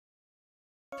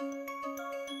In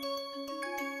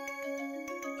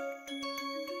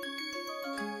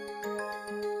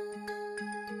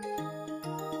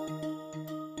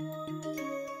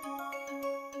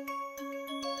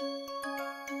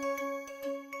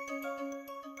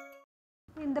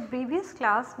the previous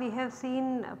class we have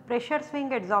seen pressure swing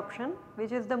adsorption,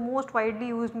 which is the most widely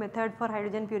used method for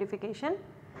hydrogen purification.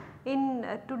 In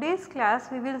today's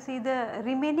class we will see the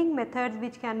remaining methods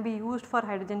which can be used for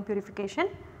hydrogen purification,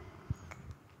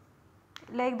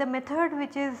 like the method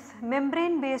which is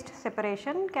membrane based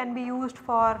separation can be used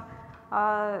for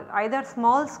either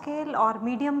small scale or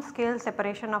medium scale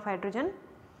separation of hydrogen.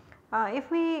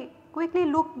 If we quickly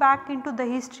look back into the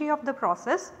history of the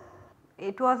process,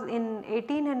 it was in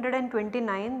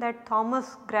 1829 that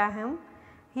Thomas Graham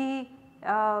he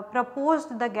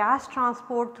proposed the gas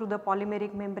transport through the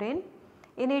polymeric membrane.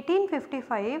 In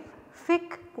 1855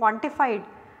 Fick quantified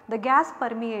the gas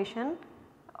permeation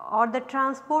or the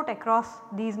transport across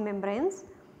these membranes.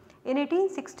 In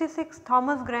 1866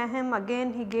 Thomas Graham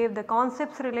again he gave the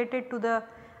concepts related to the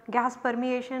gas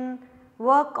permeation.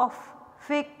 Work of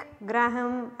Fick,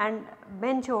 Graham and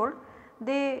Benchold,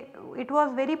 it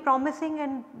was very promising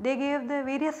and they gave the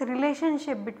various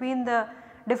relationship between the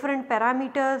different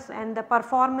parameters and the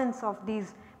performance of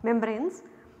these membranes.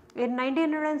 In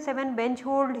 1907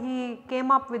 Benchold he came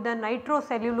up with the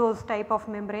nitrocellulose type of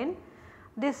membrane.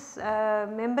 This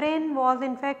membrane was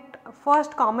in fact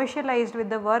first commercialized with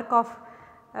the work of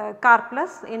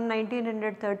Karplus in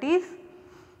 1930s.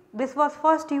 This was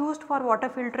first used for water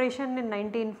filtration in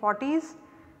 1940s,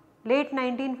 late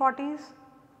 1940s.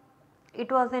 It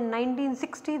was in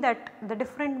 1960 that the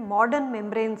different modern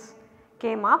membranes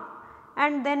came up,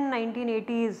 and then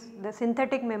 1980s the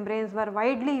synthetic membranes were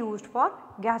widely used for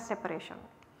gas separation.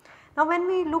 Now when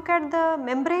we look at the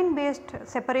membrane based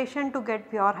separation to get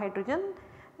pure hydrogen,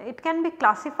 it can be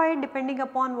classified depending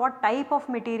upon what type of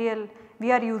material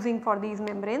we are using for these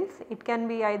membranes. It can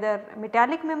be either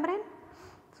metallic membrane,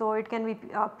 so it can be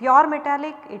pure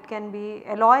metallic, it can be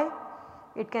alloy,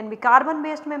 it can be carbon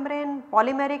based membrane,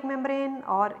 polymeric membrane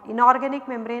or inorganic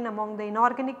membrane. Among the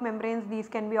inorganic membranes these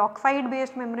can be oxide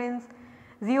based membranes,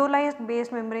 zeolite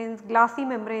based membranes, glassy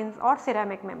membranes or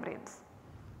ceramic membranes.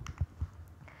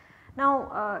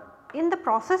 Now in the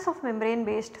process of membrane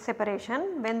based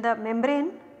separation, when the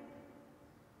membrane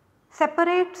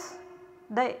separates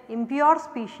the impure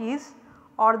species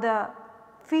or the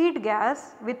feed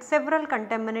gas with several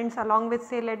contaminants along with,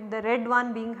 say, let the red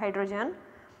one being hydrogen,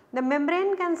 the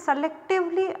membrane can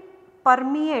selectively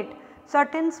permeate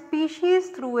certain species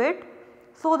through it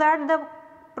so that the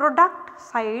product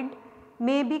side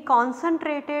may be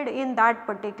concentrated in that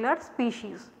particular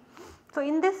species. So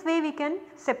in this way we can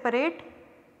separate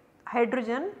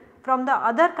hydrogen from the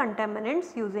other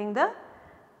contaminants using the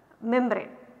membrane.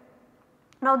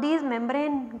 Now these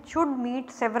membrane should meet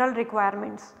several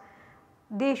requirements.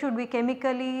 They should be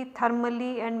chemically,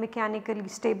 thermally and mechanically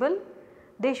stable.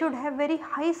 They should have very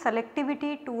high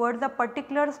selectivity towards a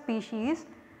particular species.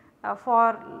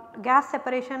 For gas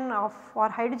separation for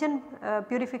hydrogen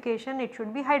purification it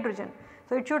should be hydrogen.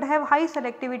 So it should have high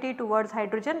selectivity towards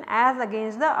hydrogen as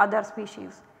against the other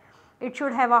species. It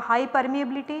should have a high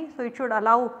permeability, so it should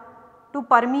allow to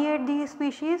permeate these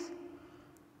species.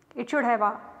 It should have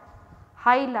a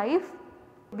high life,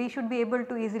 we should be able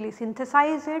to easily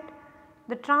synthesize it.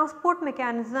 The transport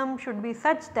mechanism should be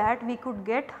such that we could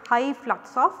get high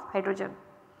flux of hydrogen.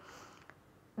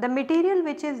 The material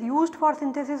which is used for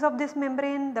synthesis of this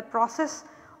membrane, the process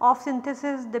of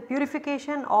synthesis, the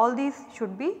purification, all these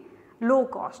should be low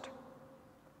cost.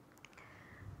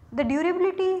 The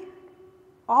durability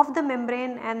of the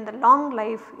membrane and the long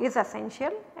life is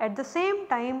essential. At the same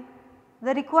time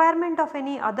the requirement of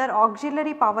any other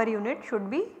auxiliary power unit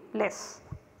should be less.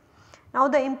 Now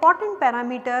the important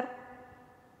parameter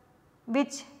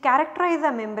which characterize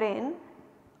a membrane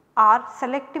are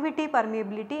selectivity,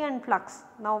 permeability and flux.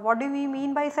 Now what do we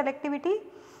mean by selectivity?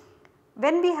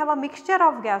 When we have a mixture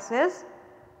of gases,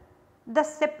 the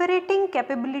separating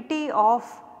capability of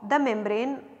the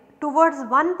membrane towards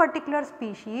one particular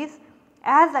species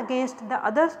as against the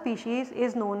other species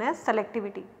is known as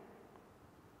selectivity.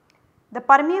 The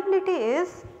permeability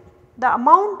is the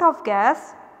amount of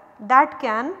gas that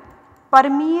can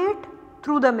permeate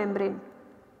through the membrane,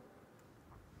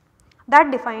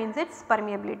 that defines its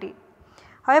permeability.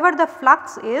 However, the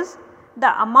flux is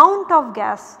the amount of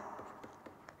gas.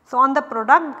 So, on the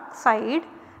product side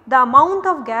the amount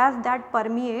of gas that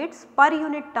permeates per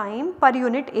unit time per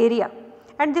unit area,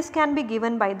 and this can be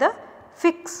given by the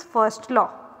Fick's first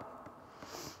law,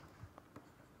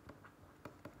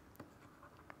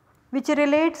 which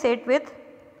relates it with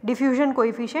diffusion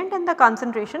coefficient and the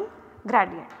concentration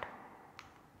gradient.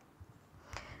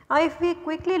 Now if we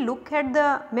quickly look at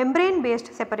the membrane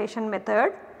based separation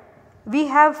method, we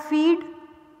have feed,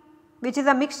 which is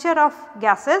a mixture of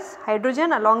gases,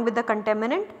 hydrogen along with the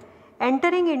contaminant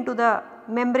entering into the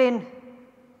membrane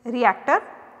reactor.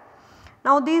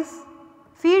 Now these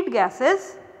feed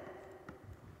gases,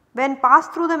 when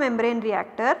passed through the membrane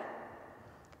reactor,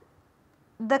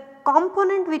 the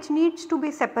component which needs to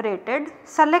be separated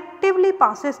selectively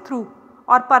passes through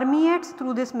or permeates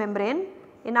through this membrane.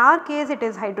 In our case it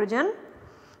is hydrogen.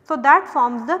 So that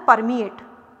forms the permeate.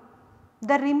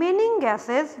 The remaining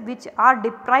gases which are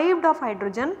deprived of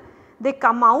hydrogen, they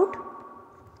come out,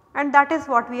 and that is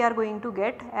what we are going to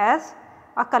get as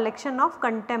a collection of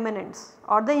contaminants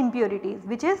or the impurities,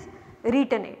 which is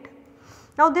retentate.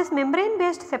 Now this membrane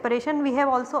based separation we have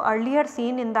also earlier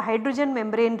seen in the hydrogen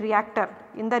membrane reactor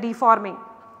in the reforming.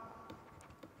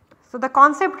 So the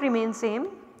concept remains same.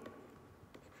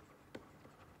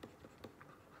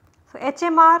 So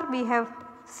HMR we have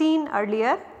seen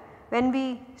earlier when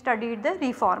we studied the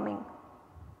reforming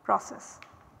process.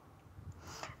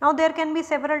 Now there can be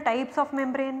several types of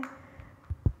membrane.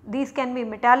 These can be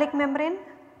metallic membrane.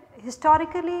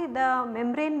 Historically the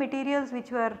membrane materials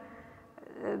which were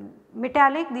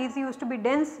metallic, these used to be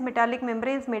dense metallic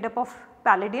membranes made up of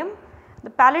palladium. The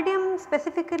palladium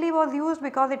specifically was used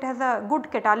because it has a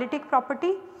good catalytic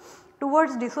property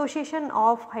towards dissociation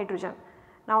of hydrogen.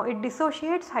 Now it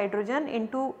dissociates hydrogen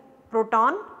into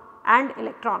proton and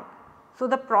electron. So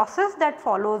the process that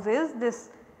follows is this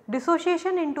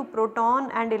dissociation into proton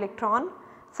and electron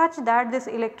such that this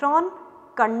electron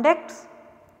conducts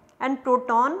and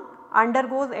proton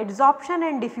undergoes adsorption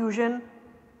and diffusion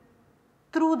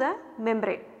through the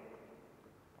membrane.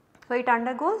 So it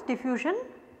undergoes diffusion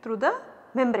through the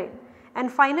membrane,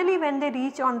 and finally when they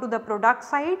reach onto the product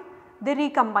side, they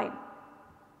recombine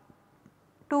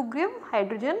to give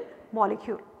hydrogen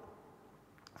molecule.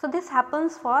 So this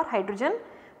happens for hydrogen,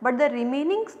 but the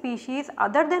remaining species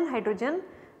other than hydrogen,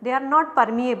 they are not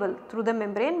permeable through the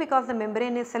membrane because the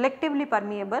membrane is selectively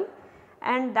permeable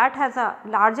and that has a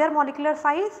larger molecular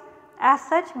size. As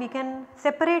such we can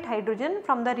separate hydrogen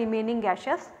from the remaining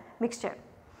gaseous mixture.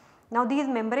 Now these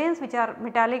membranes which are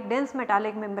metallic, dense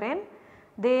metallic membrane,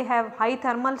 they have high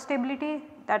thermal stability,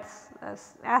 that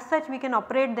is as such we can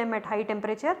operate them at high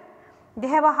temperature. They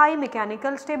have a high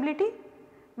mechanical stability,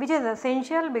 which is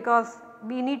essential because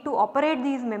we need to operate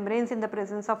these membranes in the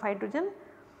presence of hydrogen.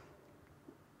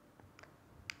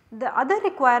 The other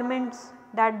requirements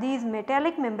that these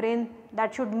metallic membrane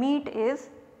that should meet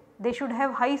is they should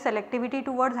have high selectivity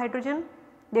towards hydrogen,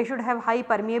 they should have high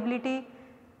permeability,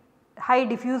 high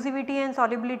diffusivity and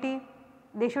solubility,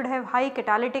 they should have high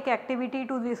catalytic activity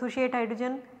to dissociate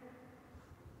hydrogen.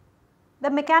 The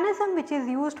mechanism which is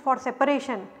used for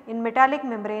separation in metallic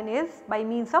membrane is by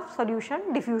means of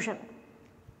solution diffusion.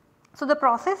 So the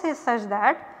process is such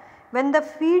that when the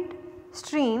feed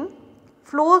stream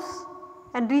flows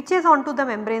and reaches onto the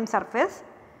membrane surface,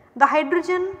 the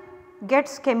hydrogen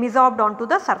gets chemisorbed onto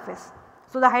the surface.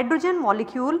 So the hydrogen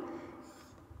molecule,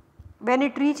 when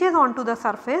it reaches onto the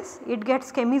surface, it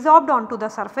gets chemisorbed onto the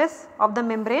surface of the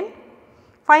membrane.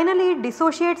 Finally it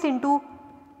dissociates into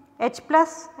H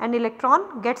plus and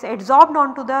electron gets adsorbed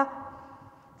onto the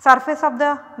surface of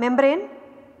the membrane.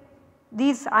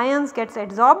 These ions gets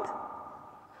adsorbed,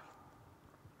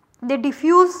 they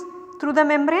diffuse through the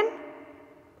membrane,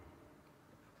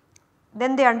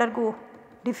 then they undergo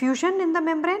diffusion in the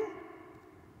membrane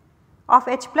of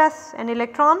H plus and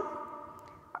electron.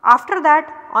 After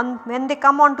that when they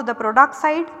come onto the product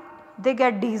side, they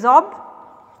get desorbed.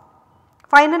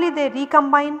 Finally they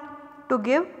recombine to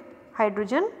give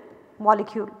hydrogen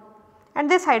molecule, and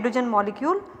this hydrogen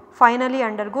molecule finally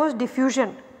undergoes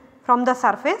diffusion from the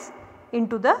surface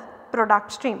into the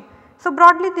product stream. So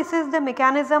broadly this is the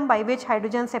mechanism by which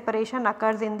hydrogen separation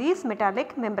occurs in these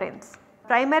metallic membranes.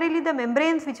 Primarily the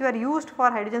membranes which were used for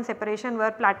hydrogen separation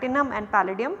were platinum and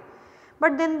palladium,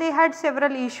 but then they had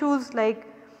several issues like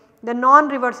the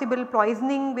non-reversible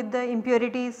poisoning with the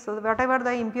impurities. So whatever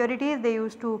the impurities, they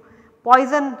used to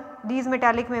poison these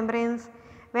metallic membranes.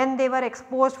 When they were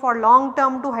exposed for long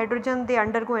term to hydrogen, they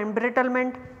undergo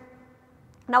embrittlement.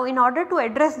 Now in order to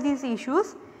address these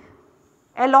issues,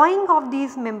 alloying of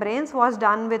these membranes was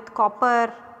done with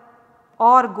copper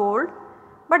or gold,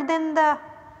 but then the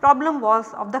problem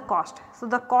was of the cost. So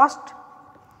the cost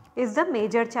is the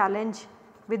major challenge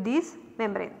with these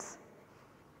membranes.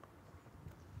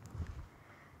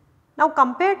 Now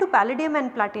compared to palladium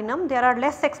and platinum, there are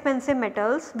less expensive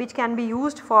metals which can be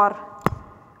used for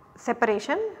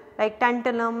separation. like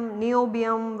tantalum,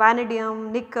 niobium,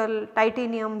 vanadium, nickel,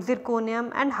 titanium,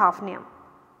 zirconium and hafnium.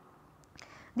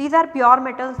 These are pure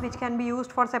metals which can be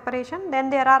used for separation. Then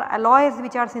there are alloys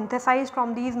which are synthesized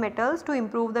from these metals to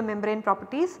improve the membrane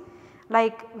properties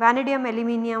like vanadium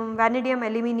aluminium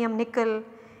nickel,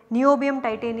 niobium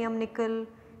titanium nickel,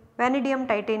 vanadium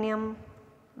titanium,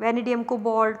 vanadium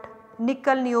cobalt,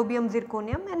 nickel niobium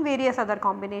zirconium and various other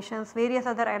combinations, various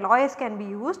other alloys can be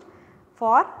used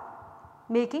for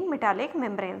making metallic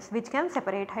membranes which can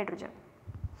separate hydrogen.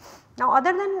 Now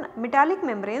other than metallic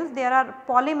membranes there are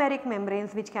polymeric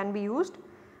membranes which can be used.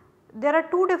 There are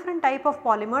two different type of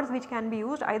polymers which can be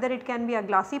used, either it can be a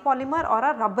glassy polymer or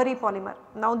a rubbery polymer.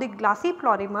 Now the glassy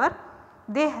polymer,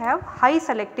 they have high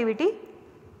selectivity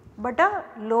but a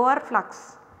lower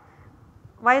flux,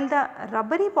 while the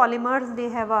rubbery polymers they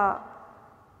have a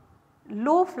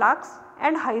low flux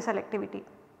and high selectivity.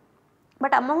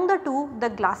 But among the two, the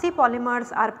glassy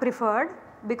polymers are preferred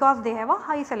because they have a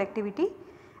high selectivity.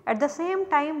 At the same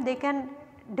time they can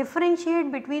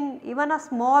differentiate between even a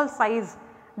small size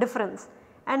difference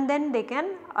and then they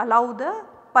can allow the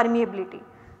permeability.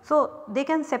 So they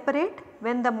can separate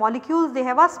when the molecules they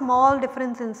have a small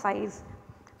difference in size.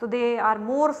 So they are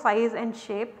more size and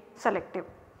shape selective.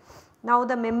 Now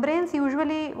the membranes,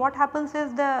 usually what happens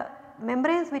is the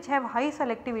membranes which have high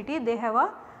selectivity they have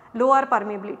a lower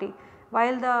permeability,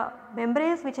 while the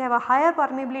membranes which have a higher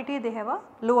permeability they have a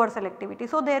lower selectivity.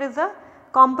 So there is a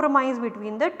compromise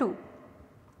between the two.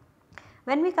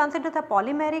 When we consider the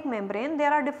polymeric membrane,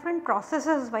 there are different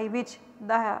processes by which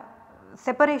the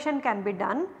separation can be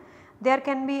done. There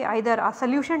can be either a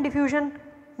solution diffusion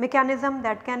mechanism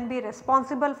that can be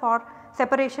responsible for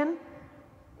separation.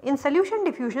 In solution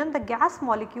diffusion, the gas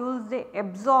molecules they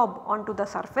absorb onto the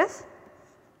surface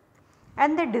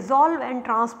and they dissolve and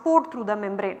transport through the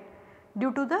membrane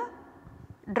due to the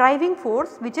driving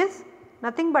force which is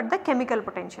nothing but the chemical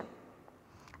potential.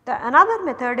 The another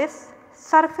method is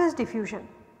surface diffusion,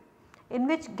 in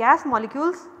which gas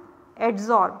molecules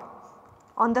adsorb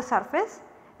on the surface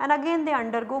and again they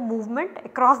undergo movement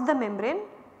across the membrane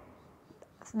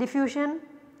diffusion,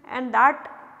 and that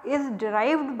is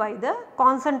derived by the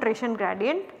concentration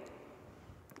gradient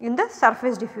in the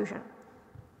surface diffusion.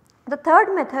 The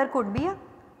third method could be a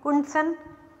Kuntzen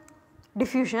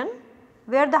diffusion,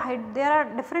 where there are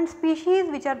different species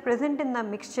which are present in the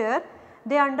mixture,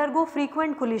 they undergo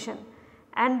frequent collision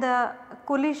and the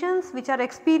collisions which are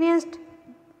experienced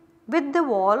with the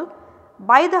wall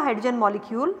by the hydrogen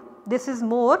molecule, this is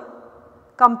more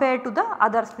compared to the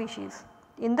other species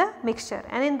in the mixture,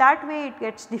 and in that way it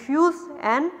gets diffused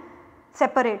and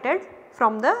separated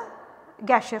from the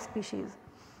gaseous species.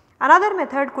 Another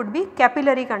method could be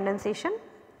capillary condensation,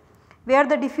 where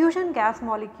the diffusion gas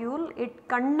molecule it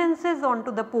condenses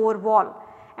onto the pore wall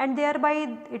and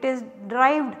thereby it is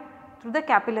derived through the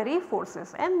capillary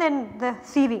forces, and then the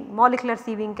sieving, molecular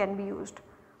sieving can be used.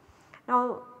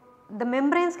 Now the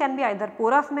membranes can be either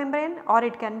porous membrane or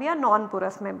it can be a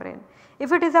non-porous membrane.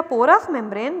 If it is a porous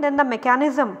membrane, then the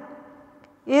mechanism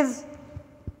is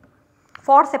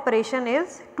for separation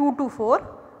is 2 to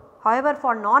 4. However,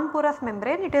 for non-porous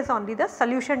membrane it is only the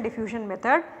solution diffusion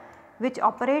method which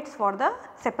operates for the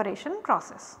separation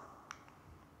process.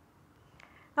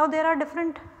 Now there are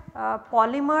different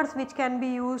polymers which can be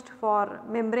used for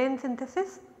membrane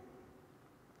synthesis,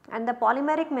 and the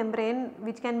polymeric membrane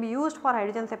which can be used for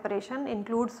hydrogen separation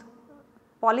includes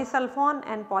polysulfone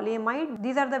and polyamide.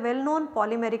 These are the well known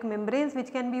polymeric membranes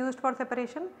which can be used for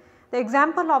separation. The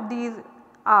example of these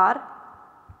are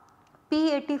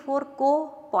P84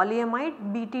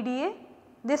 co-polyamide BTDA.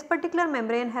 This particular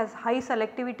membrane has high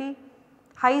selectivity,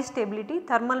 high stability,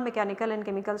 thermal, mechanical and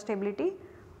chemical stability.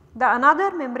 The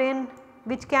another membrane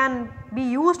which can be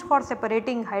used for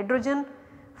separating hydrogen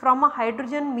from a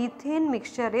hydrogen methane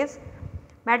mixture is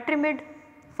Matrimid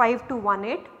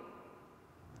 5218.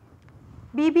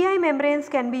 BBI membranes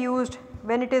can be used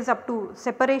when it is up to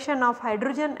separation of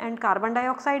hydrogen and carbon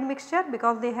dioxide mixture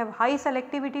because they have high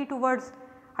selectivity towards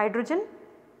hydrogen.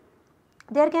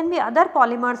 There can be other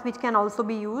polymers which can also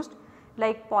be used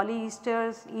like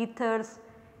polyesters, ethers,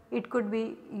 it could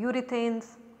be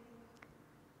urethanes,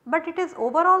 but it is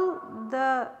overall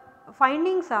the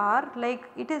findings are like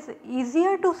it is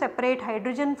easier to separate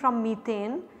hydrogen from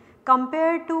methane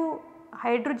compared to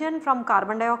hydrogen from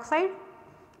carbon dioxide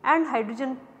and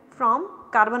hydrogen from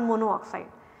carbon monoxide.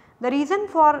 The reason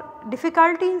for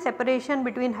difficulty in separation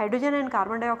between hydrogen and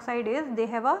carbon dioxide is they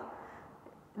have a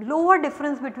lower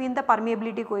difference between the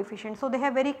permeability coefficient. So, they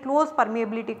have very close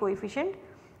permeability coefficient.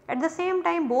 At the same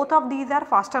time both of these are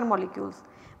faster molecules.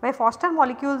 By faster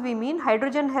molecules we mean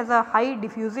hydrogen has a high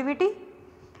diffusivity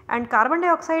and carbon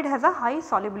dioxide has a high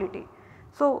solubility.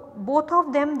 So, both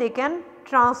of them they can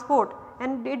transport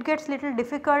and it gets little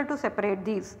difficult to separate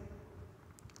these.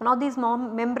 Now these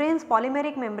membranes,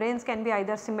 polymeric membranes can be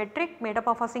either symmetric made up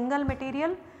of a single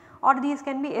material or these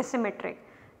can be asymmetric.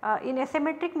 In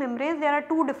asymmetric membranes there are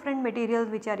two different materials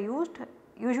which are used.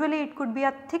 Usually it could be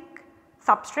a thick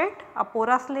substrate, a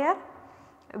porous layer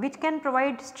which can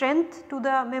provide strength to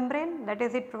the membrane, that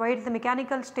is it provides the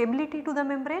mechanical stability to the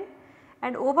membrane,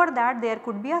 and over that there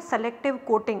could be a selective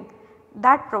coating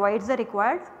that provides the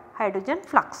required hydrogen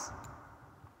flux.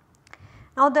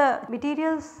 Now the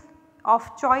materials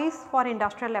of choice for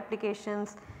industrial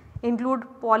applications include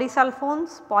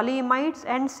polysulfones, polyimides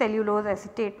and cellulose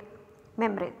acetate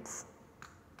membranes.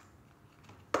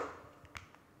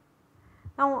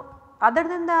 Now other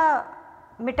than the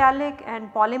metallic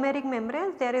and polymeric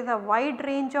membranes, there is a wide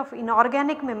range of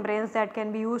inorganic membranes that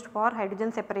can be used for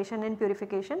hydrogen separation and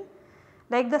purification,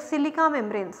 like the silica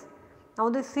membranes. Now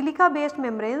the silica based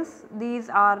membranes, these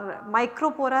are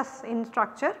microporous in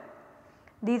structure.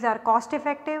 These are cost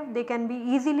effective, they can be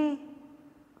easily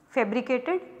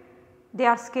fabricated, they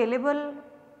are scalable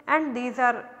and these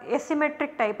are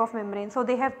asymmetric type of membrane. So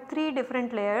they have 3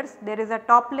 different layers, there is a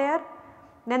top layer,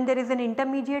 then there is an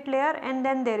intermediate layer and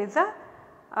then there is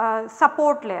a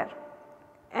support layer,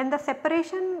 and the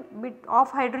separation of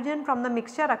hydrogen from the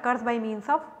mixture occurs by means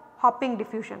of hopping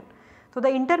diffusion. So the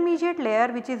intermediate layer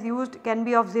which is used can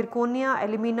be of zirconia,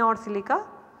 alumina or silica,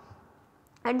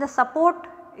 and the support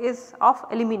is of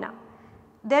alumina.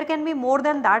 There can be more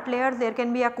than that layers, there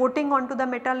can be a coating onto the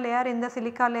metal layer in the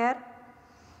silica layer.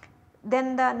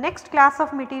 Then the next class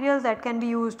of materials that can be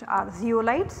used are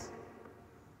zeolites.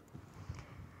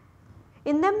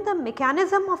 In them the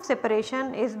mechanism of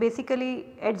separation is basically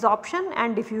adsorption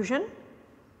and diffusion,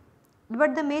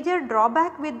 but the major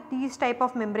drawback with these type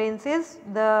of membranes is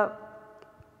the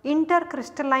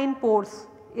intercrystalline pores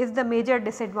is the major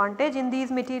disadvantage in these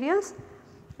materials,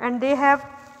 and they have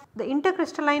the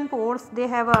intercrystalline pores, they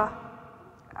have a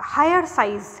higher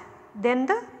size than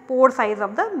the pore size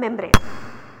of the membrane.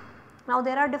 Now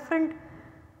there are different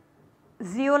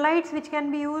zeolites which can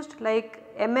be used like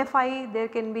MFI, there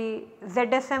can be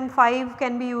ZSM5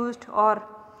 can be used, or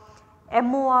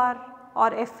MOR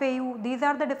or FAU, these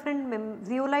are the different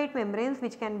zeolite membranes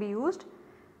which can be used.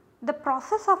 The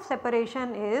process of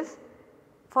separation is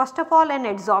first of all an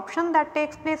adsorption that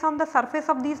takes place on the surface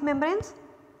of these membranes,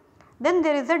 then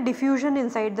there is a diffusion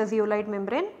inside the zeolite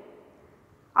membrane.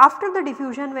 After the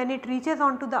diffusion, when it reaches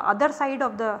onto the other side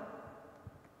of the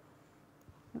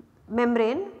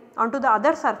membrane, onto the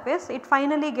other surface, it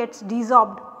finally gets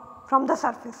desorbed from the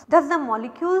surface. Thus the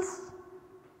molecules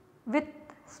with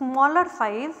smaller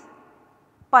size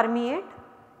permeate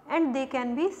and they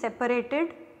can be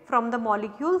separated from the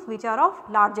molecules which are of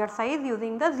larger size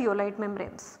using the zeolite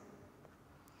membranes.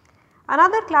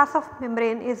 Another class of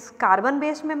membrane is carbon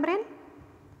based membrane,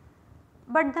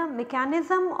 but the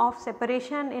mechanism of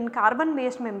separation in carbon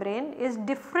based membrane is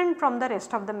different from the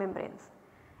rest of the membranes.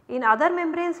 In other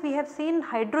membranes we have seen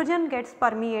hydrogen gets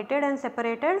permeated and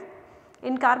separated.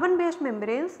 In carbon based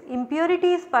membranes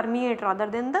impurities permeate rather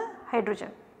than the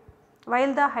hydrogen,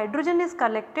 while the hydrogen is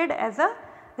collected as a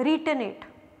retenate.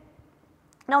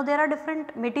 Now there are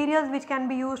different materials which can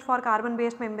be used for carbon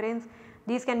based membranes.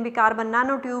 These can be carbon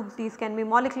nanotubes, these can be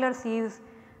molecular sieves,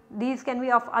 these can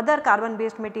be of other carbon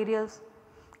based materials,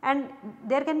 and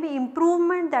there can be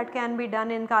improvement that can be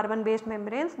done in carbon based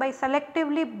membranes by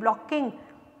selectively blocking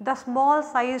the small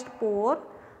sized pore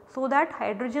so that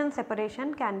hydrogen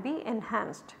separation can be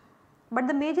enhanced. But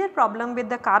the major problem with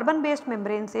the carbon based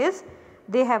membranes is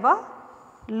they have a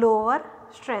lower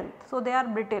strength, so they are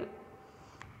brittle.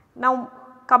 Now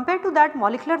compared to that,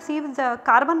 molecular sieves, the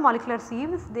carbon molecular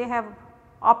sieves, they have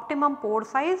optimum pore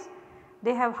size,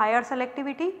 they have higher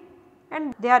selectivity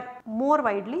and they are more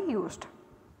widely used.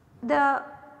 The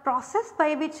process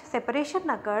by which separation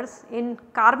occurs in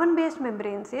carbon based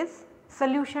membranes is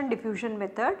solution diffusion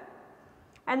method,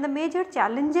 and the major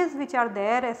challenges which are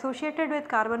there associated with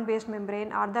carbon based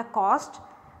membrane are the cost,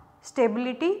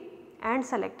 stability and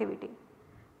selectivity.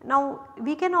 Now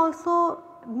we can also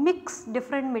mix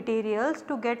different materials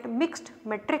to get mixed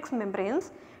matrix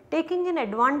membranes, taking in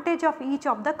advantage of each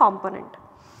of the component.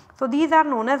 So these are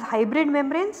known as hybrid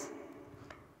membranes.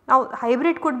 Now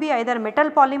hybrid could be either metal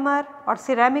polymer or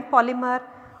ceramic polymer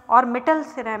or metal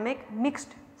ceramic mixed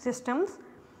systems,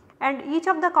 and each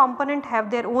of the component have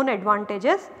their own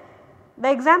advantages.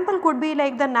 The example could be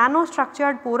like the nano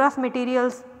structured porous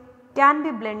materials can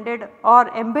be blended or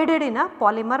embedded in a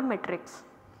polymer matrix,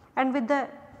 and with the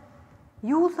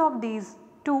use of these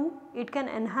two it can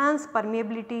enhance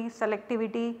permeability,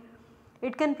 selectivity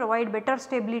It can provide better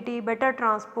stability, better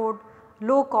transport,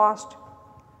 low cost.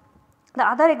 The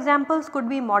other examples could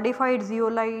be modified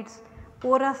zeolites,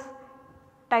 porous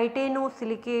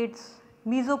titanosilicate,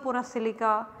 mesoporous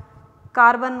silica,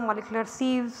 carbon molecular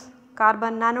sieves,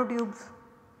 carbon nanotubes.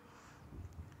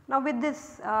 Now with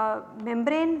this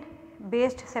membrane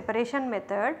based separation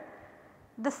method,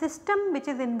 the system which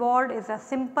is involved is a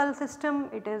simple system,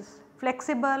 it is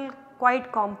flexible,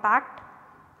 quite compact,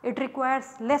 it requires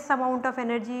less amount of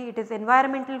energy, it is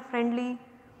environmental friendly,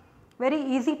 very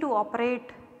easy to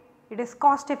operate, it is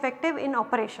cost effective in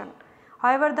operation.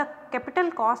 However, the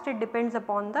capital cost, it depends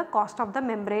upon the cost of the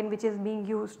membrane which is being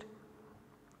used.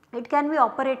 It can be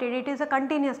operated, it is a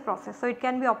continuous process, so it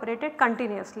can be operated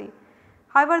continuously.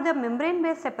 However, the membrane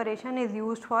based separation is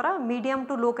used for a medium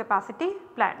to low capacity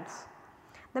plants.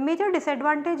 The major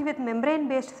disadvantage with membrane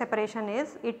based separation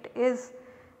is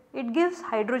it gives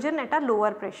hydrogen at a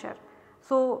lower pressure.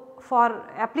 So, for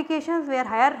applications where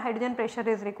higher hydrogen pressure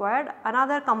is required,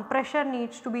 another compressor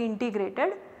needs to be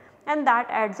integrated, and that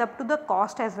adds up to the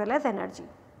cost as well as energy.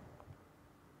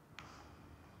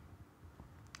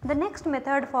 The next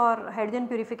method for hydrogen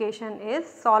purification is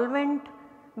solvent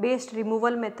based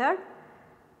removal method.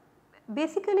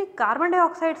 Basically, carbon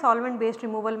dioxide solvent based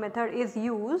removal method is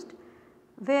used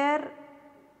where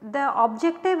the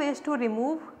objective is to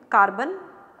remove carbon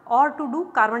or to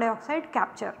do carbon dioxide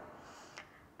capture.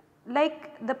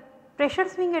 Like the pressure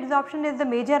swing adsorption is the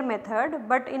major method,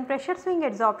 but in pressure swing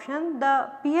adsorption the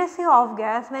PSA of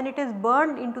gas, when it is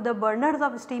burned into the burners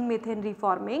of steam methane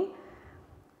reforming,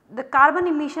 the carbon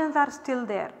emissions are still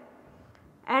there,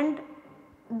 and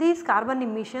these carbon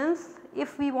emissions,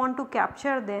 if we want to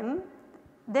capture them,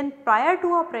 then prior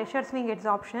to a pressure swing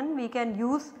adsorption we can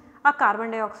use a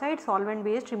carbon dioxide solvent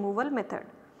based removal method.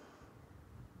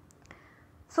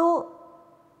 So,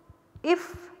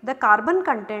 if the carbon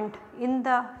content in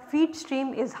the feed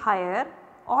stream is higher,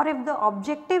 or if the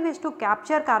objective is to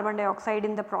capture carbon dioxide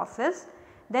in the process,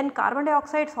 then carbon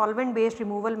dioxide solvent based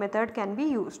removal method can be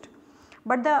used.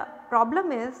 But the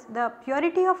problem is the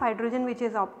purity of hydrogen which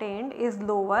is obtained is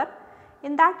lower.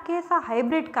 In that case, a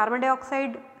hybrid carbon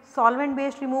dioxide solvent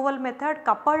based removal method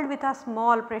coupled with a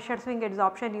small pressure swing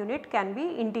adsorption unit can be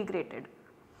integrated.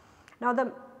 Now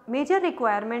the major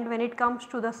requirement when it comes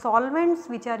to the solvents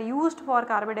which are used for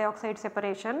carbon dioxide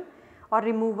separation or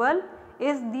removal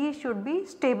is these should be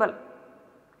stable,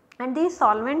 and these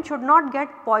solvents should not get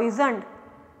poisoned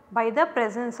by the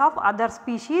presence of other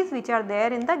species which are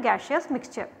there in the gaseous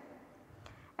mixture.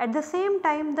 At the same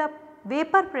time, the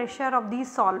vapor pressure of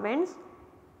these solvents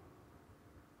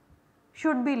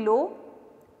should be low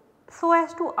so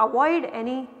as to avoid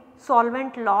any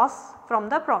solvent loss from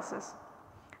the process.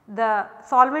 The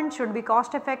solvent should be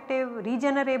cost effective,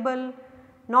 regenerable,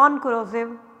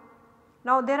 non-corrosive.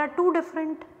 Now there are two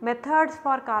different methods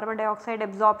for carbon dioxide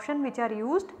absorption which are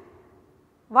used.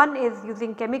 One is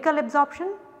using chemical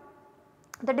absorption.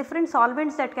 The different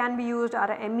solvents that can be used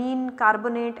are amine,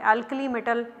 carbonate, alkali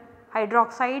metal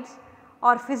hydroxides,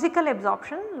 or physical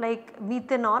absorption like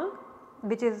methanol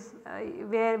which is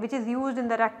used in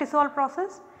the Ractisol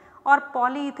process, or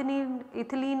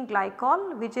polyethylene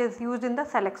glycol which is used in the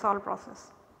Selexol process.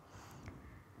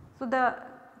 So the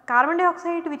carbon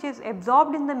dioxide which is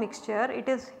absorbed in the mixture, it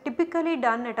is typically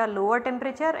done at a lower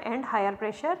temperature and higher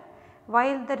pressure,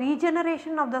 while the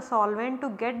regeneration of the solvent to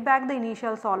get back the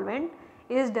initial solvent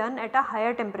is done at a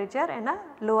higher temperature and a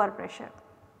lower pressure.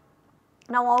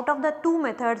 Now out of the two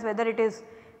methods, whether it is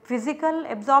physical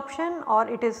absorption or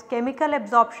it is chemical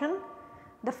absorption,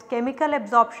 the chemical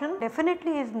absorption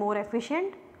definitely is more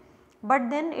efficient, but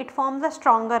then it forms a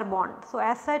stronger bond. So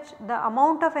as such, the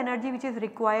amount of energy which is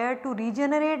required to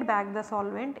regenerate back the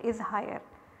solvent is higher.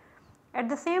 At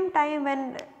the same time,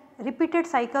 when repeated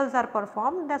cycles are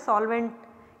performed, the solvent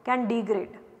can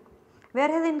degrade.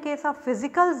 Whereas in case of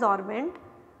physical sorbent,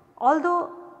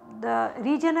 although the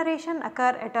regeneration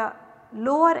occur at a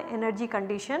lower energy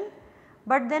condition,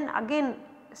 but then again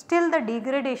still the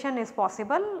degradation is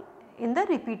possible in the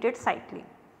repeated cycling.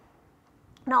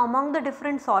 Now among the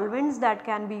different solvents that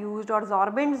can be used or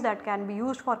sorbents that can be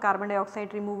used for carbon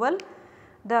dioxide removal,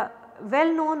 the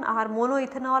well known are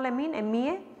monoethanolamine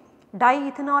MEA,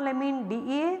 diethanolamine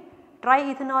DEA,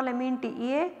 triethanolamine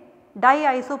TEA,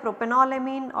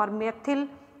 diisopropanolamine or methyl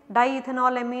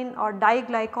diethanolamine or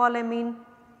diglycolamine.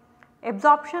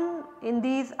 Absorption in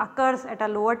these occurs at a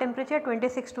lower temperature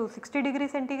 26 to 60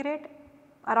 degrees centigrade,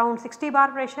 around 60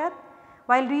 bar pressure,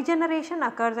 while regeneration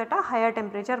occurs at a higher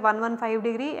temperature 115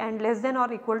 degree and less than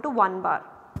or equal to 1 bar.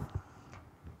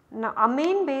 Now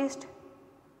amine based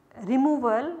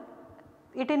removal,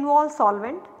 it involves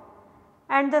solvent,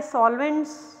 and the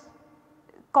solvents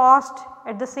cost,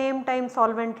 at the same time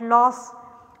solvent loss.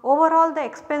 Overall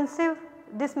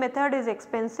this method is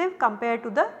expensive compared to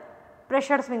the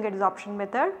pressure swing adsorption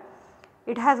method.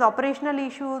 It has operational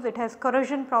issues, it has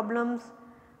corrosion problems,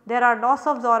 there are loss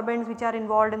of sorbents which are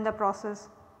involved in the process.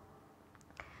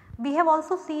 We have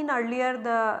also seen earlier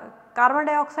the carbon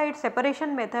dioxide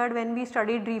separation method when we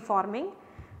studied reforming.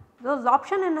 So,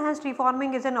 absorption enhanced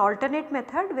reforming is an alternate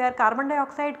method where carbon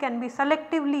dioxide can be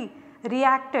selectively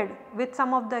reacted with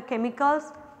some of the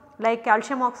chemicals like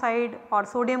calcium oxide or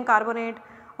sodium carbonate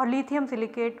or lithium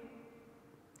silicate,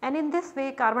 and in this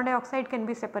way carbon dioxide can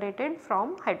be separated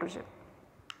from hydrogen.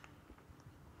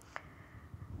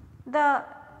 The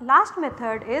last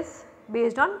method is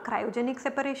based on cryogenic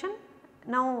separation.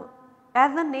 Now,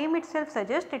 as the name itself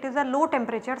suggests, it is a low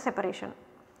temperature separation.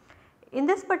 In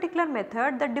this particular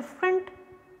method, the different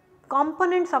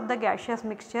components of the gaseous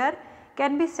mixture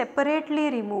can be separately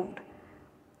removed,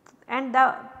 and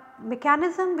the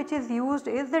mechanism which is used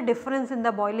is the difference in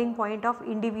the boiling point of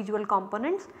individual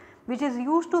components, which is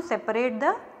used to separate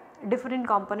the different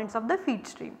components of the feed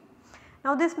stream.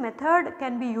 Now, this method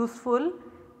can be useful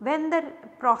when the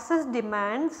process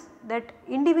demands that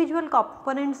individual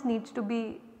components needs to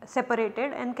be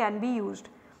separated and can be used.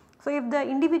 So, if the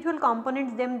individual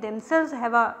components themselves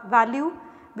have a value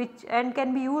which and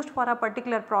can be used for a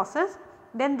particular process,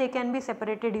 then they can be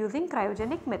separated using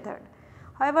cryogenic method.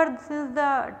 However, since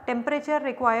the temperature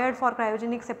required for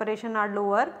cryogenic separation are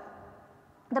lower,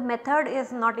 the method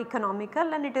is not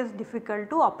economical and it is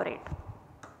difficult to operate.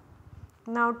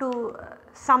 Now, to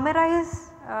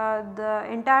summarize the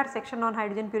entire section on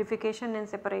hydrogen purification and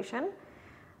separation,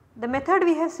 the method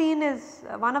we have seen is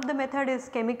one of the method is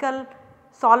chemical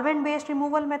solvent based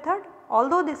removal method.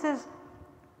 Although this is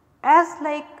as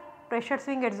like pressure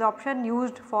swing adsorption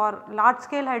used for large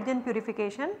scale hydrogen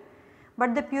purification,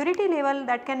 but the purity level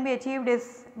that can be achieved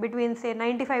is between say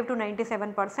 95 to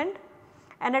 97%,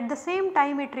 and at the same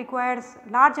time it requires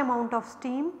large amount of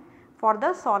steam for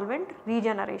the solvent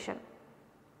regeneration.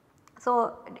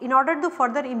 So, in order to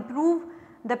further improve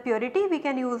the purity, we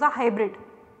can use a hybrid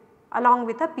along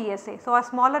with a PSA. So, a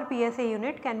smaller PSA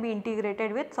unit can be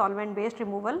integrated with solvent based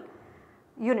removal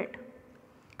unit.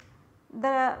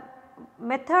 The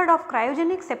method of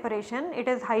cryogenic separation, it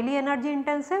is highly energy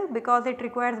intensive because it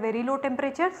requires very low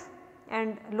temperatures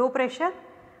and low pressure.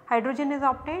 Hydrogen is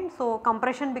obtained, so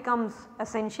compression becomes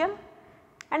essential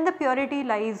and the purity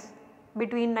lies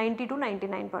between 90 to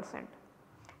 99%.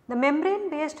 The membrane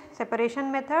based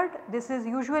separation method, this is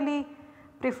usually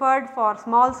preferred for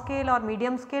small scale or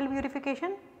medium scale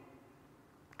purification.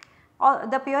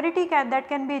 The purity that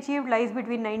can be achieved lies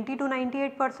between 90 to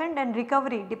 98%, and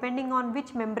recovery depending on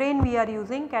which membrane we are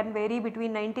using can vary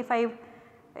between 85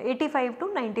 to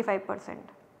 95%.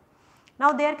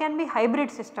 Now, there can be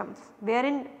hybrid systems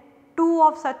wherein two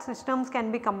of such systems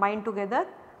can be combined together,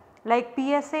 like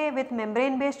PSA with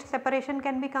membrane based separation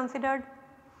can be considered,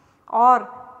 or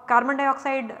carbon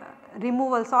dioxide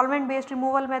removal solvent based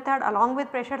removal method along with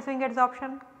pressure swing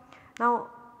adsorption. Now,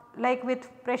 like with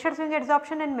pressure swing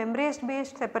adsorption and membrane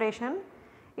based separation,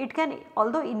 it can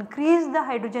although increase the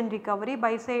hydrogen recovery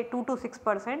by say 2 to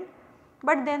 6%,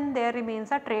 but then there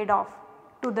remains a trade off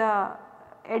to the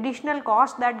additional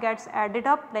cost that gets added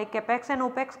up like capex and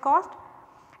opex cost.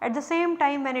 At the same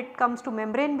time, when it comes to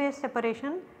membrane based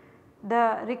separation,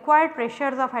 the required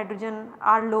pressures of hydrogen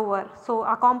are lower. So,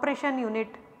 a compression unit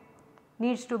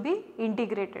needs to be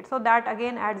integrated. So, that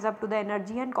again adds up to the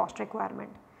energy and cost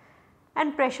requirement.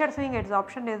 And pressure swing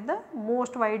adsorption is the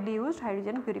most widely used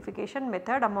hydrogen purification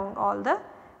method among all the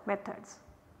methods.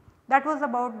 That was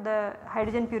about the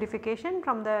hydrogen purification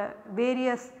from the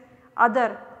various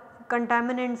other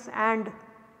contaminants and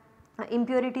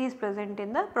impurities present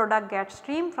in the product gas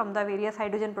stream from the various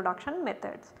hydrogen production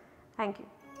methods. Thank you.